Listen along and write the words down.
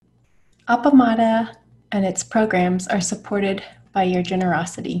Appamada and its programs are supported by your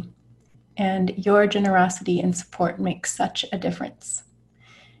generosity, and your generosity and support makes such a difference.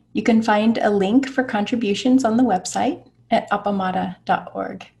 You can find a link for contributions on the website at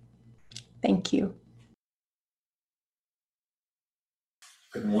appamada.org. Thank you.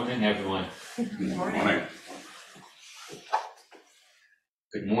 Good morning, everyone. Good morning.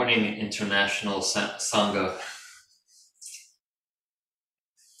 Good morning, International Sangha.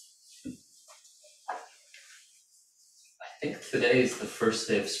 I think today is the first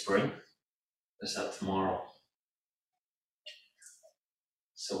day of spring. Is that tomorrow?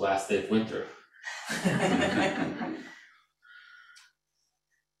 So last day of winter.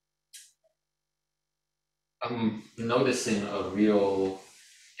 I'm noticing a real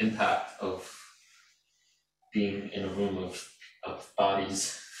impact of being in a room of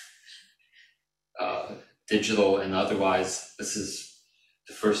bodies, digital and otherwise. This is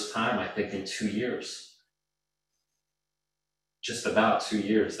the first time, I think, in 2 years, just about 2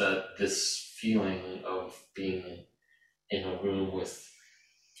 years, that this feeling of being in a room with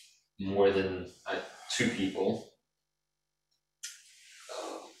more than two people,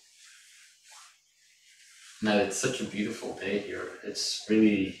 that it's such a beautiful day here. It's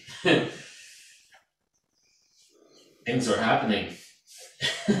really, things are happening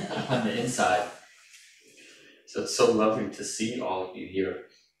on the inside. So it's so lovely to see all of you here.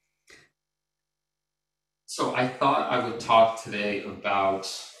 So I thought I would talk today about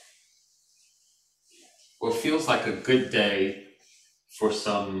what feels like a good day for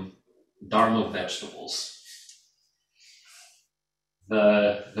some Dharma vegetables.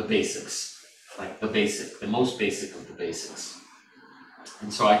 The basics, like the most basic of the basics.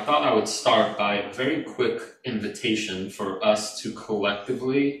 And so I thought I would start by a very quick invitation for us to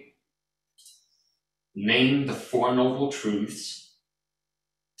collectively name the Four Noble Truths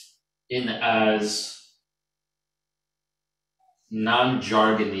in as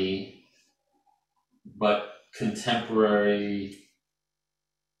non-jargony but contemporary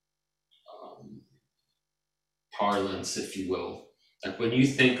parlance, if you will. Like when you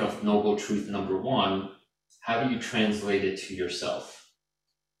think of Noble Truth number 1, how do you translate it to yourself?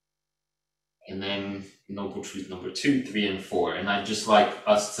 And then Noble Truth number 2, 3, and 4. And I'd just like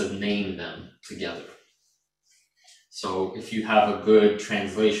us to name them together. So if you have a good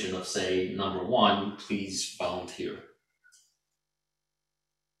translation of, say, number 1, please volunteer.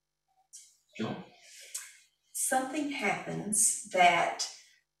 Joan? Something happens that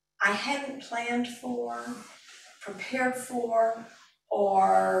I hadn't planned for, prepared for,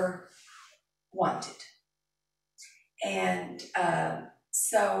 or wanted. And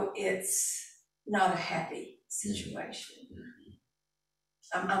so it's not a happy situation.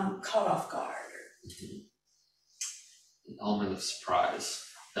 I'm caught off guard. An element of surprise.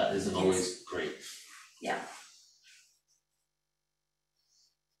 That isn't always great. Yeah.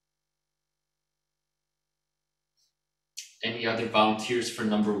 Any other volunteers for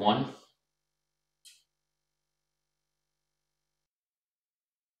number 1?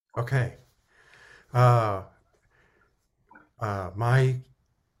 Okay. My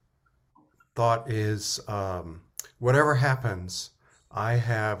thought is, whatever happens, I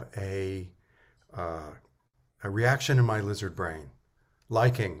have a reaction in my lizard brain,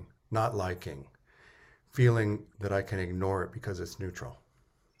 liking, not liking, feeling that I can ignore it because it's neutral.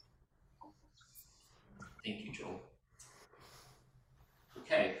 Thank you, Joel.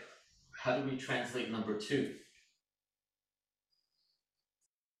 Okay, how do we translate number 2?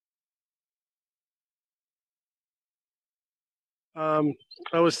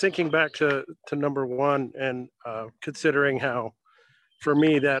 I was thinking back to number 1 and considering how, for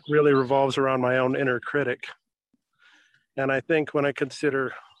me, that really revolves around my own inner critic. And I think when I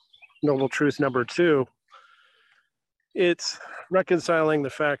consider Noble Truth number 2, it's reconciling the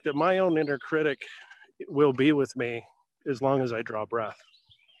fact that my own inner critic will be with me as long as I draw breath.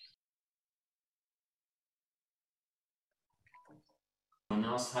 Anyone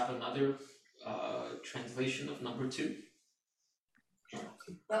else have another translation of number 2?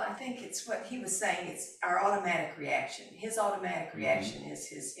 Well, I think it's what he was saying, it's our automatic reaction. His automatic reaction is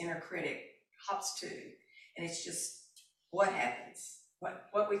his inner critic hops to, and it's just what happens,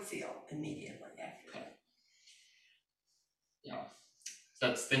 what we feel immediately after that. Yeah,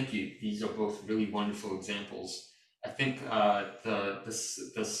 thank you. These are both really wonderful examples. I think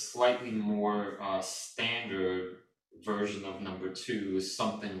the slightly more standard version of number 2 is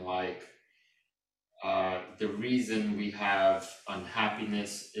something like, the reason we have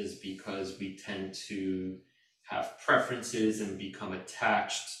unhappiness is because we tend to have preferences and become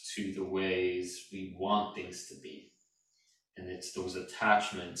attached to the ways we want things to be. And it's those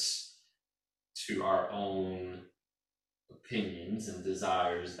attachments to our own opinions and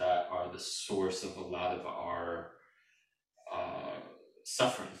desires that are the source of a lot of our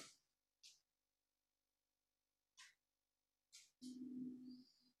suffering.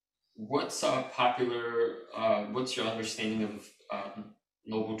 What's what's your understanding of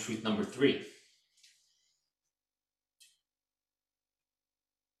noble truth number 3?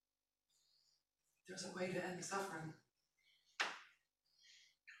 There's a way to end suffering.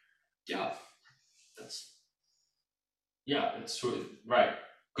 Yeah, it's sort of right.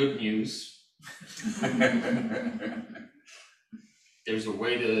 Good news. There's a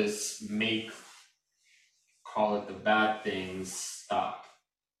way to call it the bad things stop,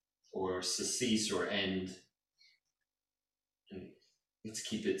 or cease, or end. And let's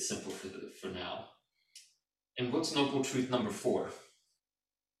keep it simple for now. And what's noble truth number 4?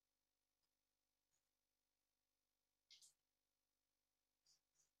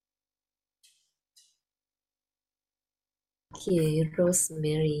 Okay,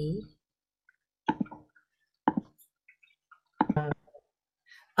 Rosemary.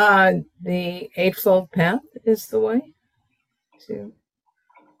 The Eightfold Path is the way to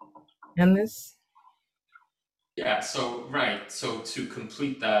end this. Yeah, so to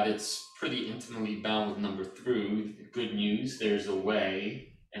complete that, it's pretty intimately bound with number 3. Good news, there's a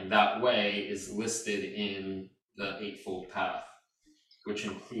way, and that way is listed in the Eightfold Path, which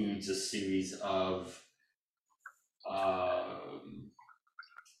includes a series of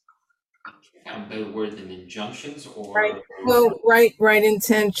kind of better word than injunctions, or right. Well, right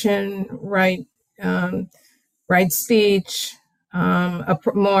intention, right speech,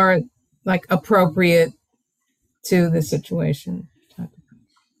 more like appropriate to the situation.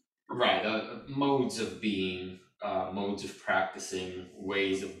 right, modes of being, modes of practicing,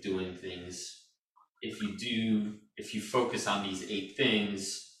 ways of doing things. If you focus on these 8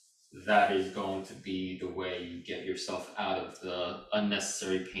 things, that is going to be the way you get yourself out of the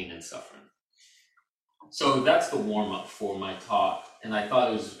unnecessary pain and suffering. So that's the warm-up for my talk, and I thought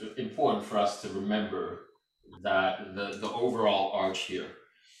it was important for us to remember that the overall arch here.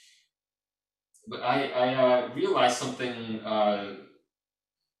 But I realized something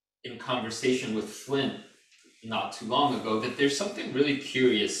in conversation with Flint not too long ago, that there's something really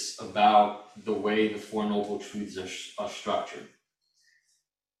curious about the way the Four Noble Truths are structured.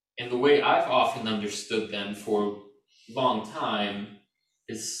 And the way I've often understood them for a long time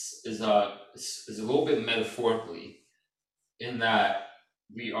is a little bit metaphorically, in that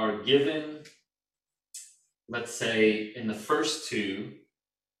we are given, let's say in the first 2,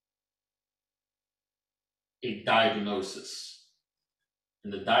 a diagnosis.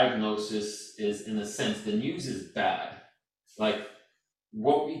 And the diagnosis is, in a sense, the news is bad. Like,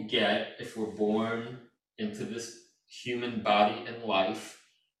 what we get if we're born into this human body and life,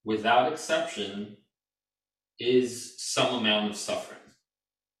 without exception, is some amount of suffering.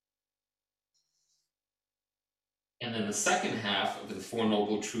 And then the second half of the Four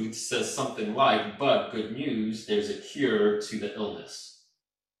Noble Truths says something like, but good news, there's a cure to the illness.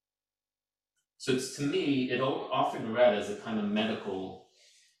 So it's, to me, it often read as a kind of medical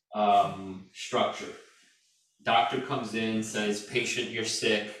structure. Doctor comes in, says, patient, you're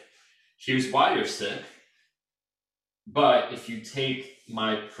sick. Here's why you're sick. But if you take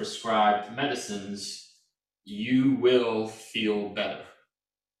my prescribed medicines, you will feel better.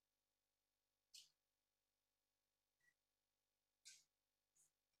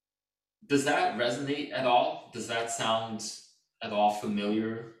 Does that resonate at all? Does that sound at all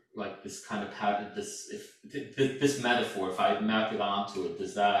familiar? Like this kind of pattern, this metaphor, if I map it onto it,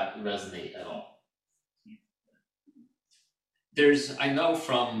 does that resonate at all? I know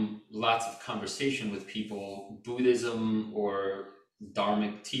from lots of conversation with people, Buddhism or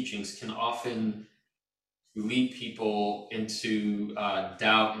Dharmic teachings can often lead people into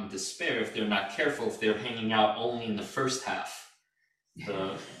doubt and despair if they're not careful, if they're hanging out only in the first half.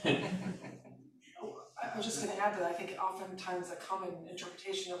 I was just going to add that I think oftentimes a common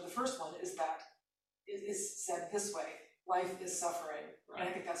interpretation of the first one is that it is said this way: life is suffering, right. And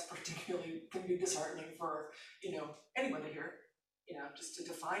I think that's particularly can be disheartening for anyone to hear, just to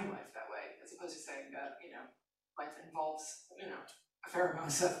define life that way, as opposed to saying that life involves a fair amount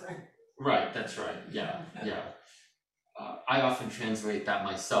of suffering. Right. That's right. Yeah. Yeah. I often translate that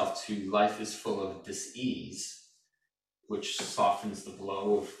myself to life is full of dis-ease, which softens the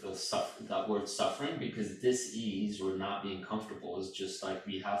blow of that word suffering, because dis-ease or not being comfortable is just like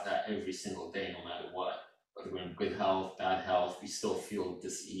we have that every single day, no matter what. Whether we're in good health, bad health, we still feel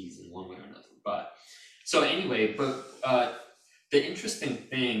dis-ease in one way or another. But so anyway, the interesting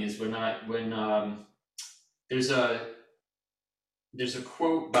thing is when there's there's a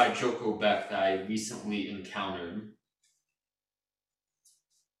quote by Joko Beck that I recently encountered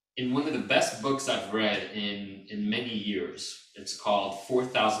in one of the best books I've read in many years. It's called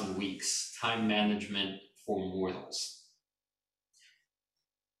 4,000 Weeks, Time Management for Mortals.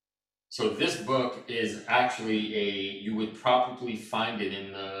 So this book is actually you would probably find it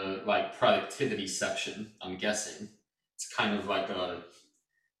in the like productivity section, I'm guessing. It's kind of like a,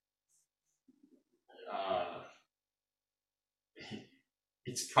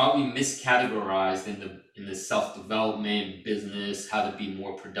 it's probably miscategorized in the self-development, business, how to be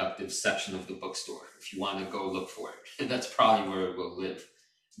more productive section of the bookstore. If you want to go look for it, that's probably where it will live.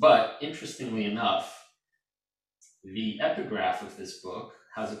 But interestingly enough, the epigraph of this book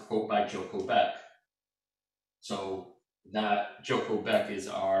has a quote by Joko Beck. So that Joko Beck is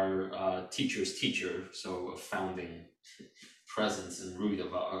our teacher's teacher, so a founding presence and root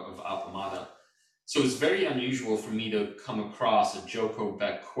of Appamada. So it's very unusual for me to come across a Joko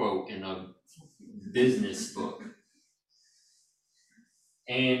Beck quote in a business book.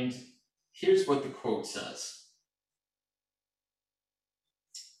 And here's what the quote says.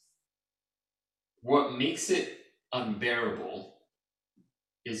 What makes it unbearable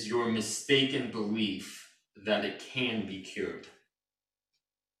is your mistaken belief that it can be cured.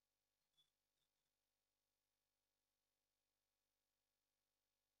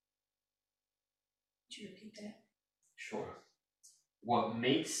 Could you repeat that? Sure. What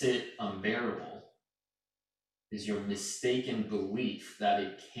makes it unbearable is your mistaken belief that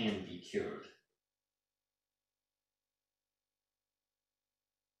it can be cured.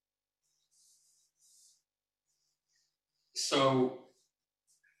 So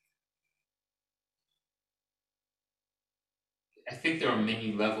I think there are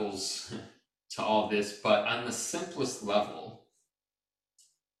many levels to all this, but on the simplest level,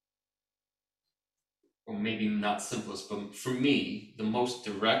 or maybe not simplest, but for me, the most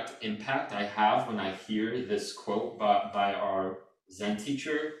direct impact I have when I hear this quote by our Zen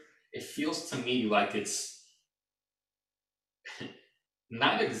teacher, it feels to me like it's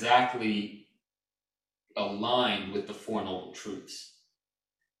not exactly aligned with the Four Noble Truths.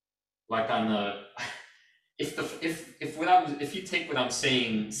 Like on the, if you take what I'm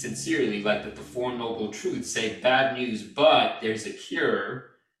saying sincerely, like that the Four Noble Truths say bad news, but there's a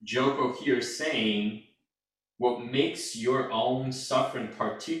cure. Joko here is saying what makes your own suffering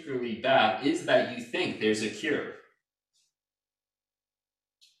particularly bad is that you think there's a cure,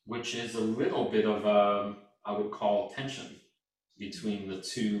 which is a little bit of I would call tension between the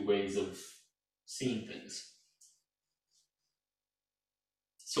two ways of seeing things.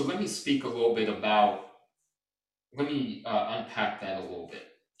 So let me speak a little bit about, let me unpack that a little bit,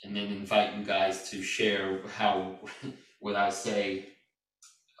 and then invite you guys to share how what I say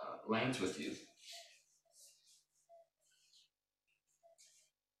lands with you.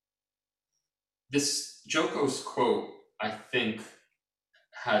 This Joko's quote, I think,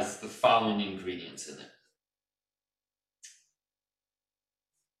 has the following ingredients in it.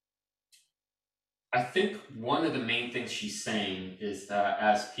 I think one of the main things she's saying is that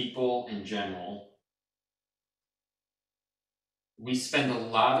as people in general, we spend a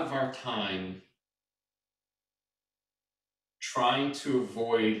lot of our time trying to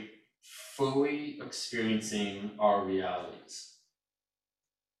avoid fully experiencing our realities.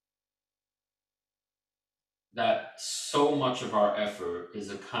 That so much of our effort is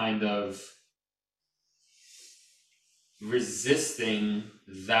a kind of resisting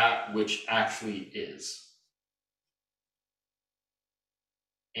that which actually is.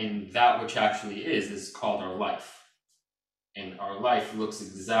 And that which actually is called our life. And our life looks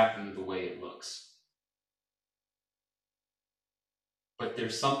exactly the way it looks. But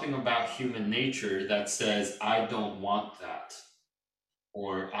there's something about human nature that says, I don't want that,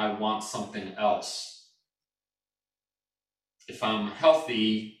 or I want something else. If I'm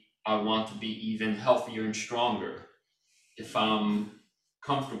healthy, I want to be even healthier and stronger. If I'm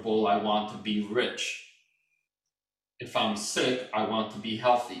comfortable, I want to be rich. If I'm sick, I want to be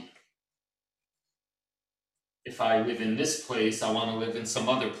healthy. If I live in this place, I want to live in some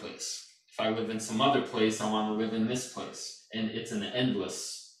other place. If I live in some other place, I want to live in this place. And it's an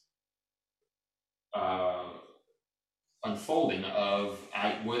endless unfolding of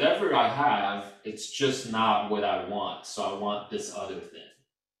whatever I have, it's just not what I want. So I want this other thing.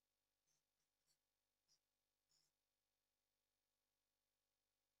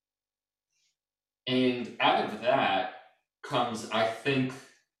 And out of that comes, I think,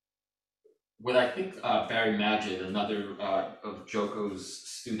 Barry Magid, another of Joko's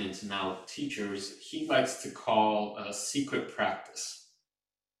students, now teachers, he likes to call a secret practice.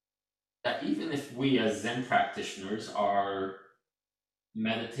 That even if we as Zen practitioners are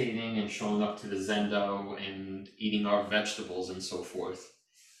meditating and showing up to the Zendo and eating our vegetables and so forth,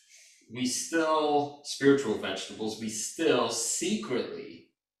 we still, spiritual vegetables, we still secretly,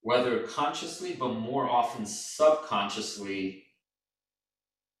 whether consciously but more often subconsciously,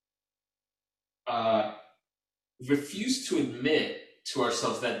 refuse to admit to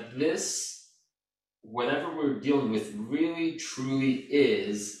ourselves that this, whatever we're dealing with, really truly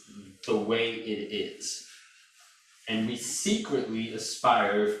is the way it is. And we secretly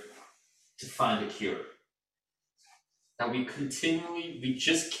aspire to find a cure. That we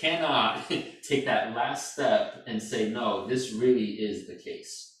just cannot take that last step and say, no, this really is the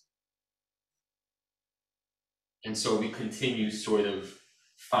case. And so we continue sort of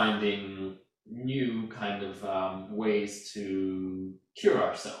finding new kind of ways to cure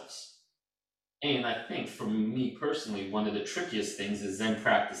ourselves. And I think for me personally, one of the trickiest things is Zen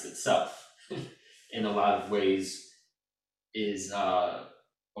practice itself. In a lot of ways is a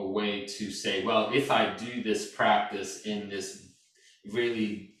way to say, well, if I do this practice in this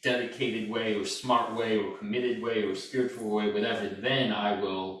really dedicated way or smart way or committed way or spiritual way, whatever, then I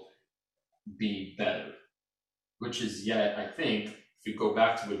will be better. Which is yet, I think, if we go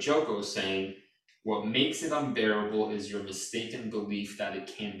back to what Joko was saying, what makes it unbearable is your mistaken belief that it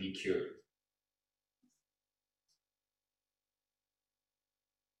can be cured.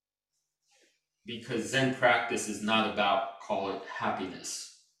 Because Zen practice is not about, call it,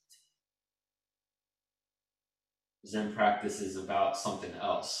 happiness. Zen practice is about something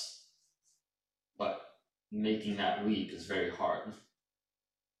else. But making that leap is very hard.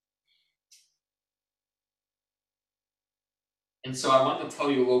 And so I want to tell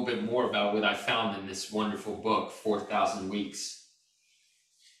you a little bit more about what I found in this wonderful book, 4,000 Weeks.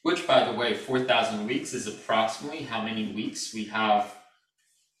 Which, by the way, 4,000 weeks is approximately how many weeks we have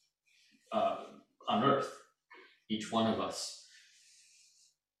on Earth, each one of us.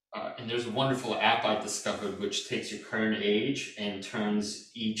 And there's a wonderful app I discovered which takes your current age and turns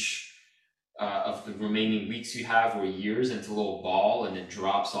each of the remaining weeks you have or years into a little ball, and it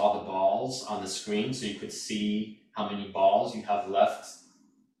drops all the balls on the screen so you could see how many balls you have left.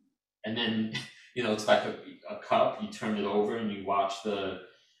 And then, it's like a cup, you turn it over and you watch the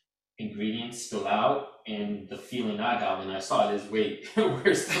ingredients spill out, and the feeling I got when I saw it is, wait,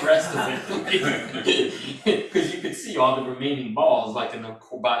 where's the rest of it? Because you could see all the remaining balls like in the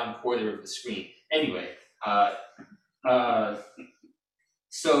bottom quarter of the screen. Anyway,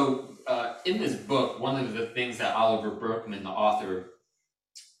 so in this book, one of the things that Oliver Burkeman, the author,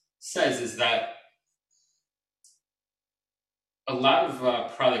 says is that a lot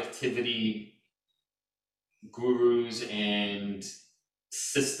of productivity gurus and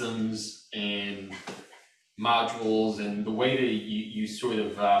systems and modules and the way that you sort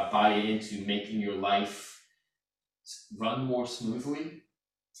of buy into making your life run more smoothly,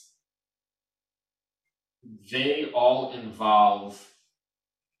 they all involve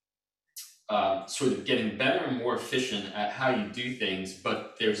sort of getting better and more efficient at how you do things,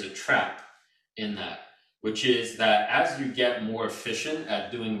 but there's a trap in that, which is that as you get more efficient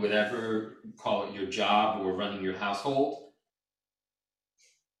at doing whatever, call it your job or running your household,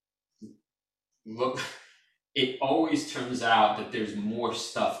 look, it always turns out that there's more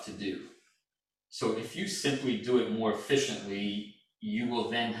stuff to do. So if you simply do it more efficiently, you will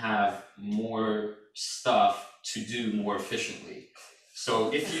then have more stuff to do more efficiently.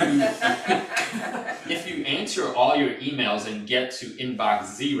 So if you answer all your emails and get to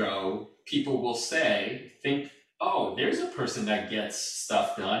inbox 0, people will think, oh, there's a person that gets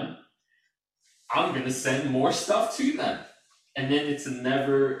stuff done. I'm going to send more stuff to them. And then it's a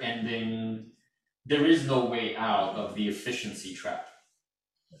never-ending, there is no way out of the efficiency trap.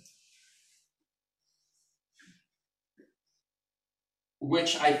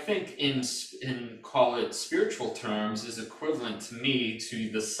 Which I think in call it spiritual terms is equivalent to me to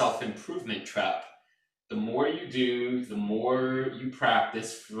the self-improvement trap. The more you do, the more you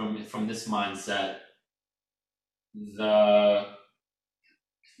practice from this mindset, the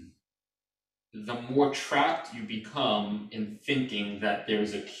more trapped you become in thinking that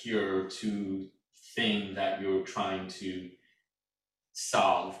there's a cure to thing that you're trying to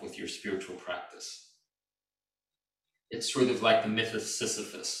solve with your spiritual practice. It's sort of like the myth of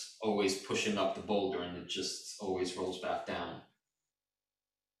Sisyphus, always pushing up the boulder and it just always rolls back down.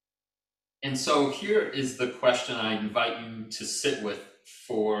 And so here is the question I invite you to sit with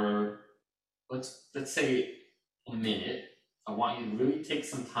for, let's say a minute. I want you to really take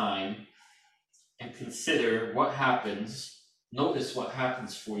some time and consider what happens. Notice what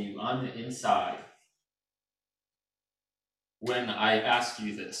happens for you on the inside when I ask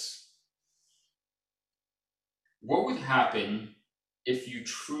you this. What would happen if you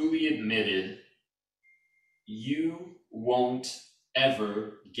truly admitted you won't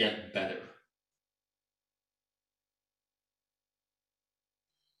ever get better.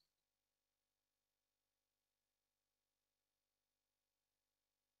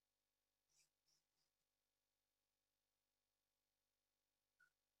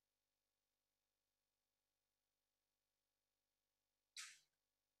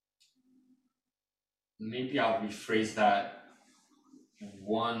 Maybe I'll rephrase that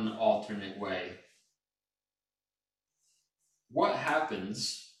one alternate way. What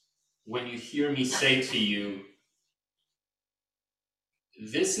happens when you hear me say to you,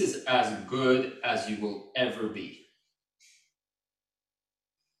 this is as good as you will ever be?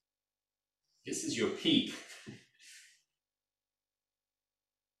 This is your peak.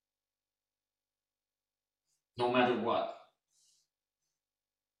 No matter what.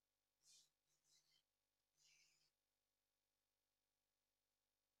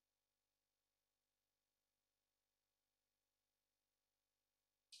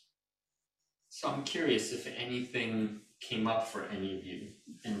 So I'm curious if anything came up for any of you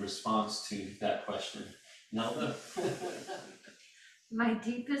in response to that question. Nelda? My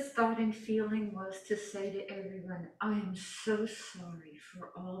deepest thought and feeling was to say to everyone, I am so sorry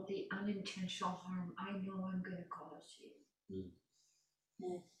for all the unintentional harm I know I'm going to cause you.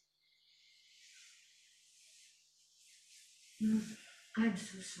 I'm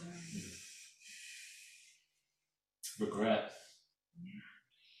so sorry. Regret. Yeah.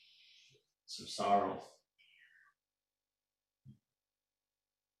 Some sorrow.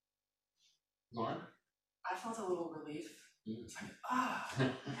 Lauren? I felt a little relief. It's like,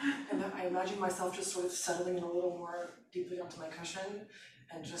 Mm. and I imagine myself just sort of settling in a little more deeply onto my cushion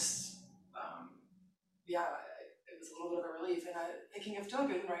and just, it was a little bit of a relief. And thinking of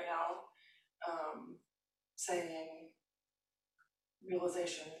Dogen right now, saying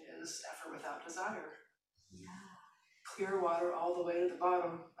realization is effort without desire. Clear water all the way to the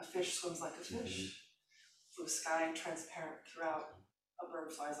bottom, a fish swims like a fish. Blue sky, transparent throughout, a bird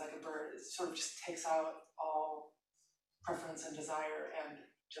flies like a bird. It sort of just takes out all preference and desire and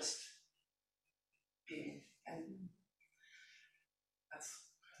just being. And that's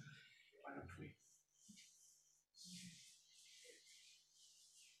quite up for me.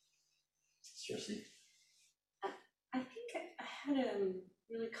 Seriously. I think I had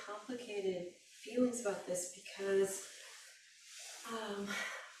really complicated feelings about this because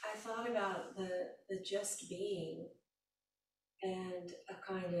I thought about the just being and a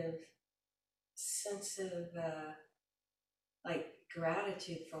kind of sense of like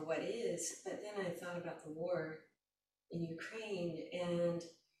gratitude for what is, but then I thought about the war in Ukraine and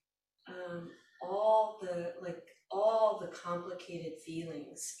all the complicated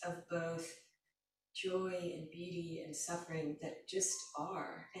feelings of both joy and beauty and suffering that just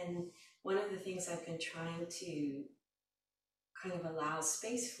are. And one of the things I've been trying to kind of allow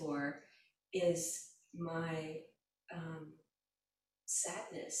space for is my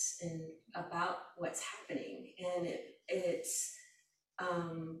sadness and about what's happening. And it's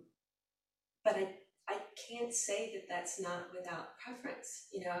but I can't say that that's not without preference.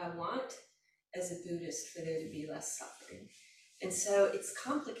 You know, I want, as a Buddhist, for there to be less suffering. And so it's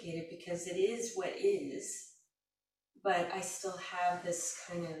complicated because it is what is, but I still have this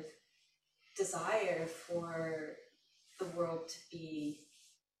kind of desire for the world to be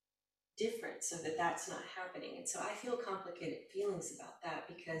different so that that's not happening. And so I feel complicated feelings about that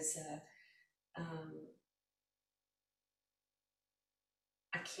because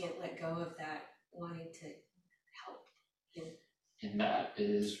I can't let go of that wanting to help. And that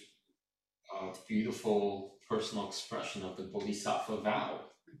is a beautiful personal expression of the Bodhisattva vow,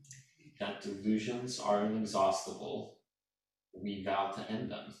 that delusions are inexhaustible. We vow to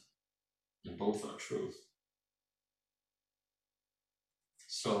end them, and both are true.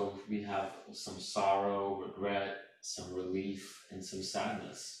 So we have some sorrow, regret, some relief, and some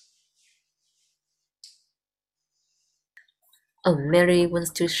sadness. Oh, Mary wants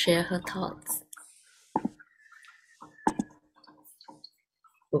to share her thoughts.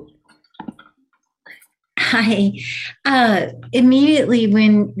 Hi. Immediately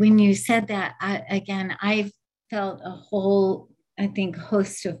when you said that, I felt a whole, I think,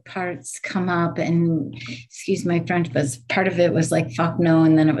 host of parts come up, and excuse my French, but part of it was like fuck no,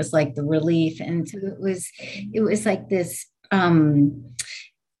 and then it was like the relief, and so it was like this.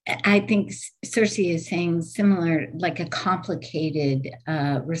 I think Circe is saying similar, like a complicated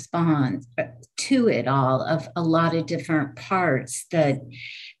response to it all of a lot of different parts that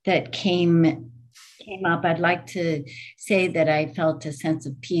came came up, I'd like to say that I felt a sense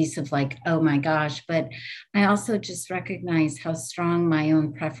of peace of like, oh my gosh, but I also just recognize how strong my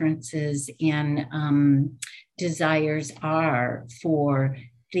own preferences and desires are for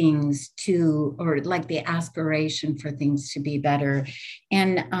things to, or like the aspiration for things to be better.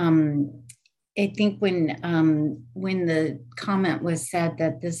 And I think when the comment was said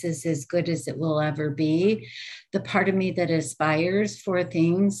that this is as good as it will ever be, the part of me that aspires for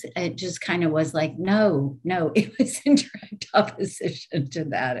things, it just kind of was like, no, it was in direct opposition to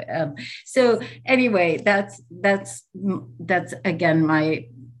that. So anyway, that's again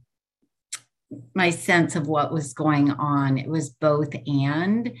my sense of what was going on. It was both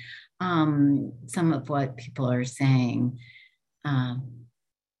and some of what people are saying.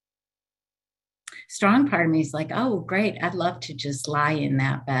 Strong part of me is like, oh, great. I'd love to just lie in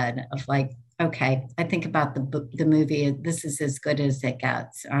that bed of like, okay, I think about the movie. This is as good as it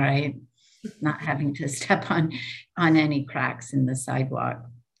gets. All right. Not having to step on any cracks in the sidewalk.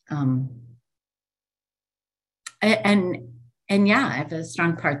 And yeah, I have a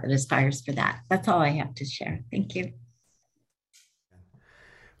strong part that aspires for that. That's all I have to share. Thank you.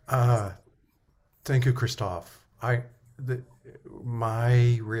 Thank you, Christoph.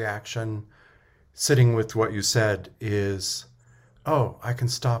 My reaction sitting with what you said is, oh, I can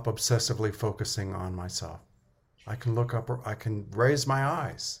stop obsessively focusing on myself. I can look up, or I can raise my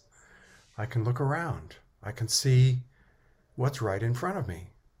eyes. I can look around. I can see what's right in front of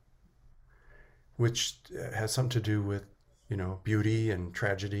me, which has something to do with, beauty and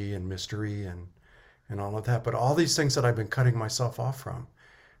tragedy and mystery and all of that. But all these things that I've been cutting myself off from,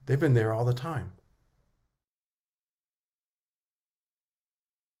 they've been there all the time.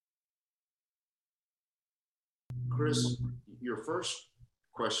 Chris, your first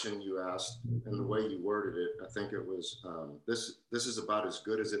question you asked and the way you worded it, I think it was, this is about as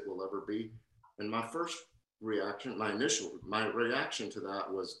good as it will ever be. And my first reaction, my reaction to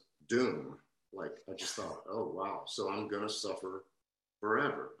that was doom. Like, I just thought, oh, wow, so I'm going to suffer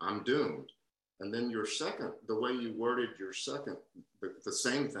forever. I'm doomed. And then your second, the way you worded your second, the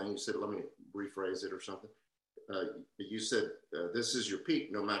same thing, you said, let me rephrase it or something. You said, this is your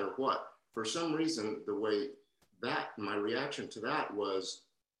peak no matter what. For some reason, the way that, my reaction to that was,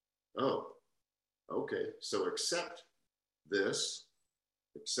 oh, okay, so accept this,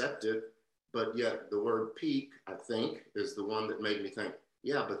 accept it, but yet the word peak, I think, is the one that made me think,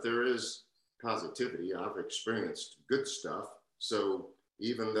 yeah, but there is positivity. I've experienced good stuff. So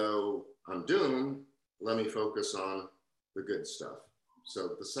even though I'm doomed, let me focus on the good stuff.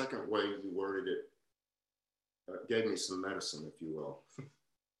 So the second way you worded it gave me some medicine, if you will.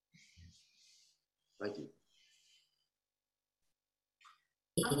 Thank you.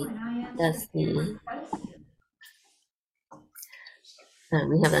 That's the.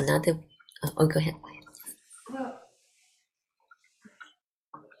 We have another. Oh, go ahead.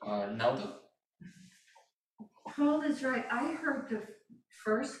 Nelda? Paul is right. I heard the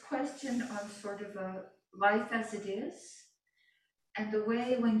first question on sort of a life as it is. And the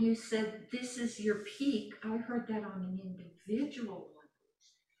way when you said this is your peak, I heard that on an individual level.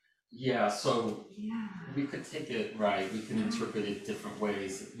 Yeah, so we could take it right. We can interpret it different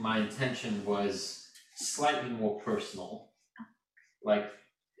ways. My intention was slightly more personal, like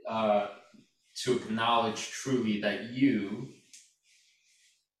to acknowledge truly that you,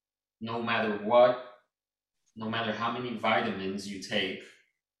 no matter what, no matter how many vitamins you take,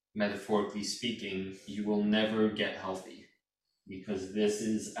 metaphorically speaking, you will never get healthy, because this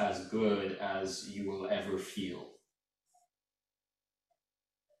is as good as you will ever feel.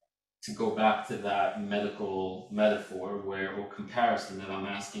 To go back to that medical metaphor or comparison that I'm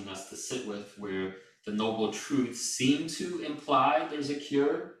asking us to sit with, where the noble truths seem to imply there's a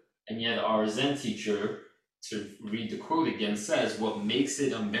cure, and yet our Zen teacher, to read the quote again, says what makes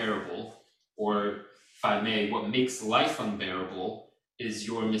it unbearable, or if I may, what makes life unbearable is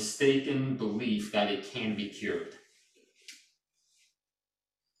your mistaken belief that it can be cured.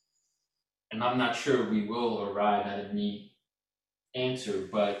 And I'm not sure we will arrive at a neat answer,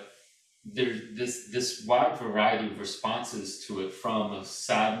 but there's this wide variety of responses to it, from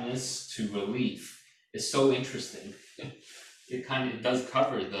sadness to relief, is so interesting. It does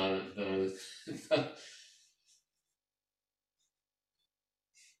cover the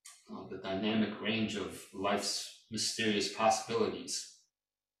dynamic range of life's mysterious possibilities.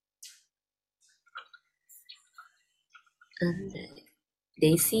 And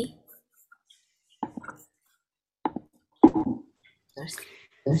Daisy?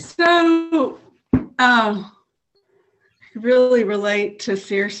 So, I really relate to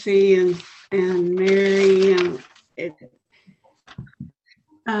Circe and Mary, and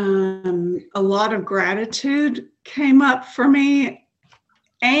a lot of gratitude came up for me,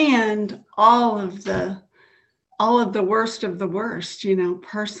 and all of the worst of the worst,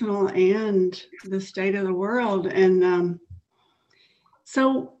 personal and the state of the world. And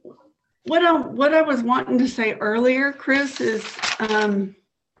so what I was wanting to say earlier, Chris, is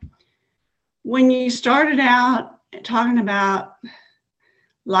when you started out talking about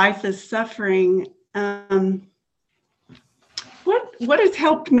life is suffering, what has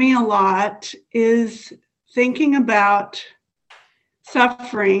helped me a lot is thinking about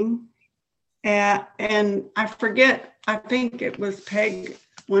suffering. And I forget, I think it was Peg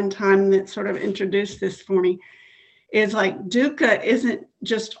one time that sort of introduced this for me, is like dukkha isn't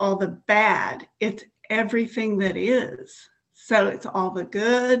just all the bad, it's everything that is. So it's all the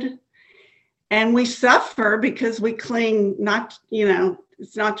good. And we suffer because we cling,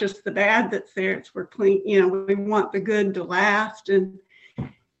 it's not just the bad that's there, it's we're cling, we want the good to last. And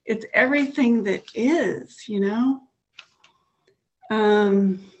it's everything that is,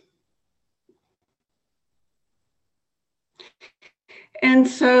 And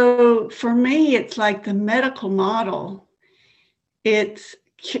so for me, it's like the medical model. It's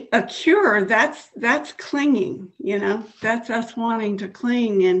a cure. That's clinging, that's us wanting to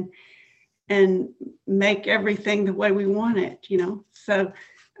cling and make everything the way we want it, So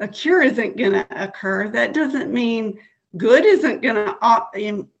a cure isn't going to occur. That doesn't mean good isn't going to,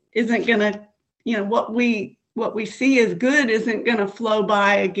 what we see as good isn't going to flow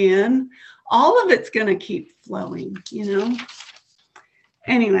by again. All of it's going to keep flowing,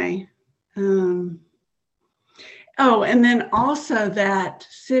 Anyway, and then also that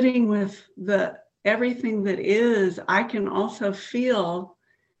sitting with the everything that is, I can also feel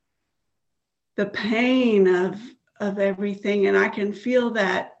the pain of everything, and I can feel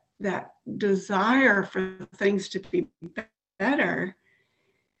that desire for things to be better,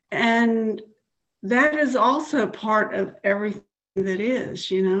 and that is also part of everything that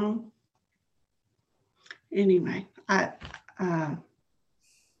is, Anyway,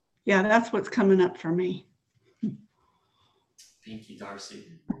 yeah, that's what's coming up for me. Thank you, Darcy.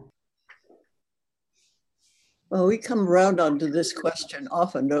 Well, we come around onto this question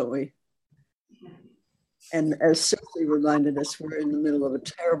often, don't we? And as Susie reminded us, we're in the middle of a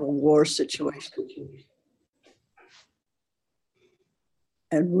terrible war situation.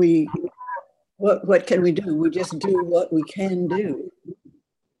 And what can we do? We just do what we can do.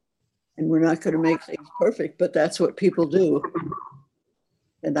 And we're not going to make things perfect, but that's what people do.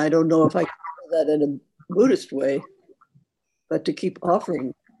 And I don't know if I can do that in a Buddhist way, but to keep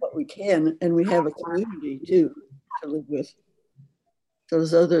offering what we can. And we have a community too to live with. So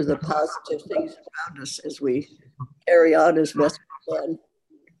those are the positive things around us as we carry on as best we can,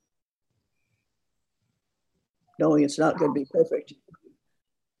 knowing it's not going to be perfect.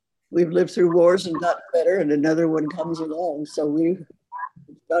 We've lived through wars and gotten better, and another one comes along. So it's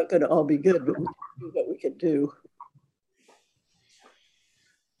not going to all be good, but we can do what we can do.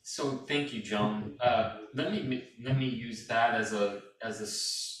 So thank you, Joan. Let me use that as a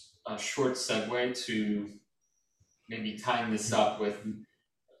short segue to maybe tying this up with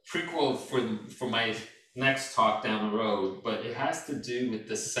prequel for my next talk down the road, but it has to do with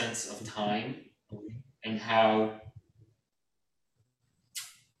the sense of time and how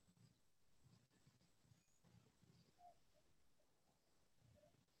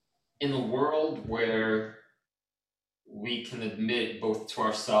in a world where we can admit both to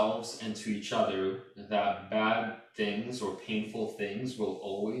ourselves and to each other that bad things or painful things will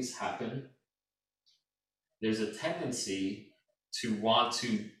always happen, there's a tendency to want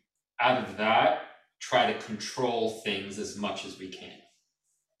to, out of that, try to control things as much as we can.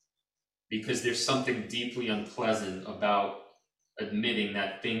 Because there's something deeply unpleasant about admitting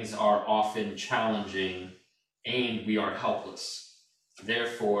that things are often challenging and we are helpless.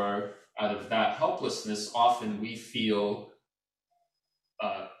 Therefore, out of that helplessness, often we feel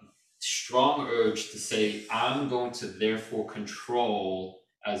a strong urge to say, I'm going to therefore control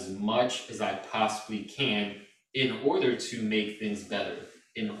as much as I possibly can in order to make things better,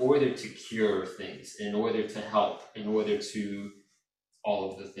 in order to cure things, in order to help, in order to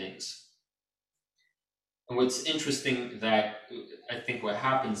all of the things. And what's interesting that I think what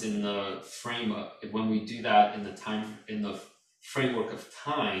happens in the when we do that in the framework of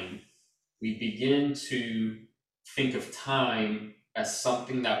time, we begin to think of time as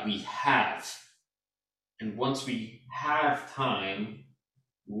something that we have. And once we have time,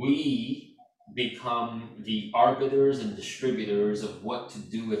 we become the arbiters and distributors of what to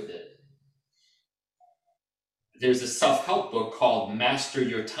do with it. There's a self-help book called Master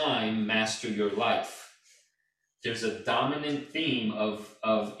Your Time, Master Your Life. there's a dominant theme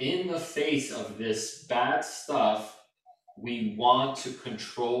of in the face of this bad stuff, we want to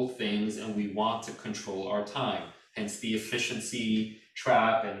control things and we want to control our time. Hence the efficiency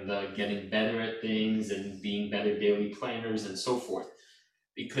trap and the getting better at things and being better daily planners and so forth.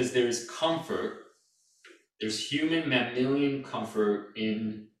 Because there's comfort, there's human mammalian comfort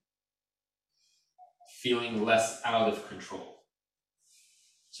in feeling less out of control.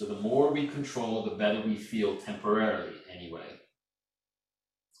 So the more we control, the better we feel temporarily anyway.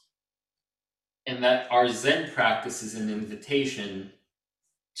 And that our Zen practice is an invitation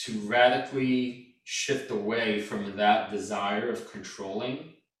to radically shift away from that desire of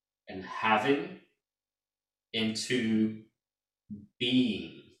controlling and having into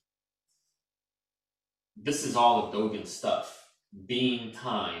being. This is all of Dogen stuff. Being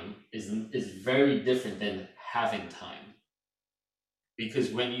time is very different than having time.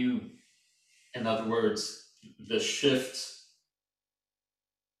 Because when you, in other words, the shift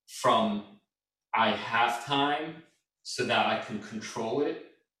from I have time so that I can control it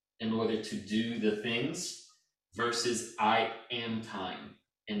in order to do the things versus I am time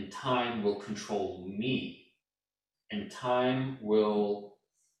and time will control me and time will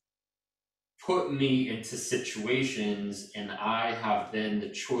put me into situations and I have then the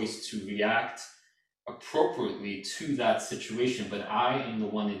choice to react appropriately to that situation, but I am the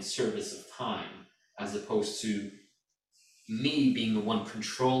one in service of time as opposed to me being the one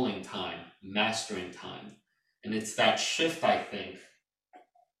controlling time, mastering time. And it's that shift, I think,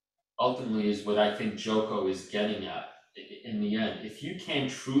 ultimately is what I think Joko is getting at in the end. If you can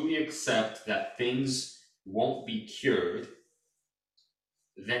truly accept that things won't be cured,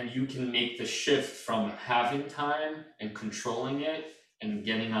 then you can make the shift from having time and controlling it and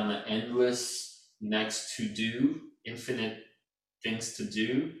getting on the endless next to do, infinite things to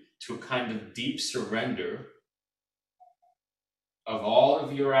do, to a kind of deep surrender of all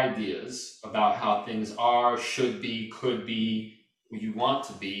of your ideas about how things are, should be, could be, you want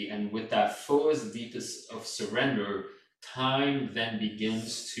to be. And with that fullest, deepest of surrender, time then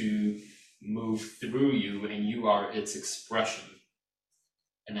begins to move through you and you are its expression.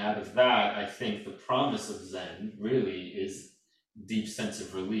 And out of that, I think the promise of Zen really is deep sense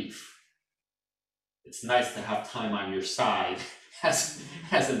of relief. It's nice to have time on your side as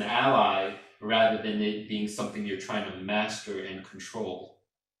an ally rather than it being something you're trying to master and control,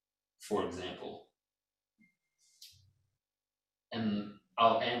 for example. And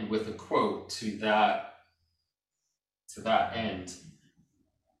I'll end with a quote to that end,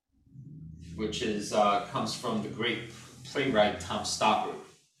 which is comes from the great playwright Tom Stoppard.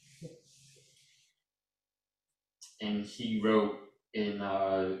 And he wrote in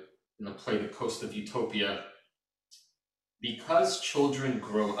the play The Coast of Utopia, because children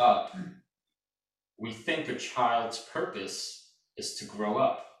grow up, we think a child's purpose is to grow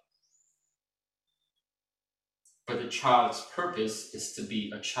up. But a child's purpose is to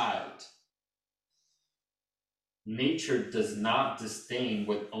be a child. Nature does not disdain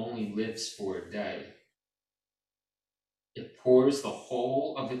what only lives for a day. It pours the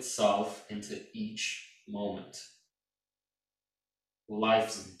whole of itself into each moment.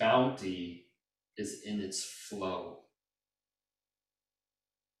 Life's bounty is in its flow.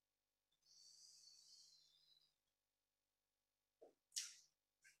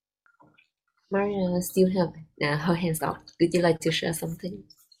 Maria still have her hands up. Would you like to share something?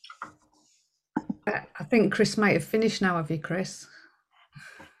 I think Chris might have finished now. Have you, Chris?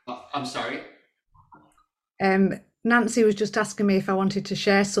 I'm sorry? Nancy was just asking me if I wanted to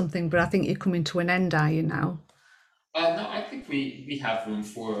share something, but I think you're coming to an end, are you now? No, I think we have room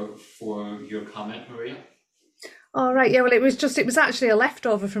for your comment, Maria. All right, yeah, well, it was actually a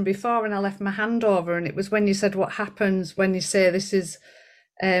leftover from before, and I left my hand over, and it was when you said what happens when you say this is,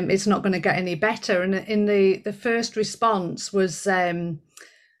 it's not going to get any better. And in the first response was, oh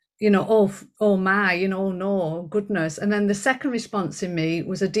my, oh no, goodness. And then the second response in me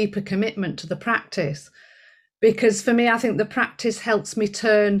was a deeper commitment to the practice. Because for me, I think the practice helps me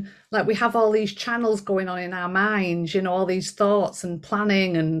turn, like we have all these channels going on in our minds, all these thoughts and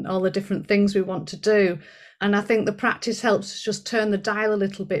planning and all the different things we want to do. And I think the practice helps us just turn the dial a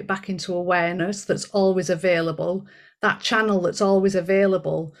little bit back into awareness that's always available, that channel that's always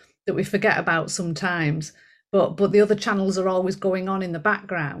available that we forget about sometimes. But the other channels are always going on in the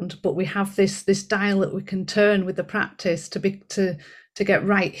background. But we have this dial that we can turn with the practice to get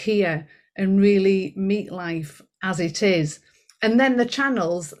right here and really meet life as it is. And then the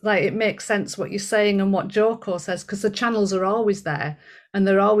channels, like it makes sense what you're saying and what Joko says, because the channels are always there and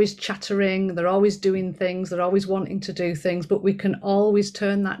they're always chattering, they're always doing things, they're always wanting to do things, but we can always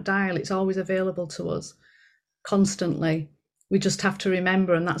turn that dial. It's always available to us. constantly. We just have to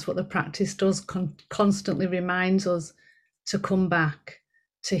remember, and that's what the practice does, constantly reminds us to come back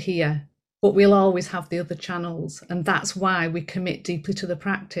to here. But we'll always have the other channels, and that's why we commit deeply to the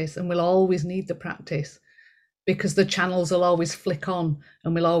practice, and we'll always need the practice, because the channels will always flick on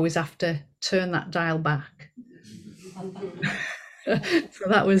and we'll always have to turn that dial back. So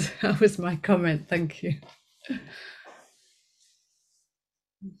that was my comment. Thank you.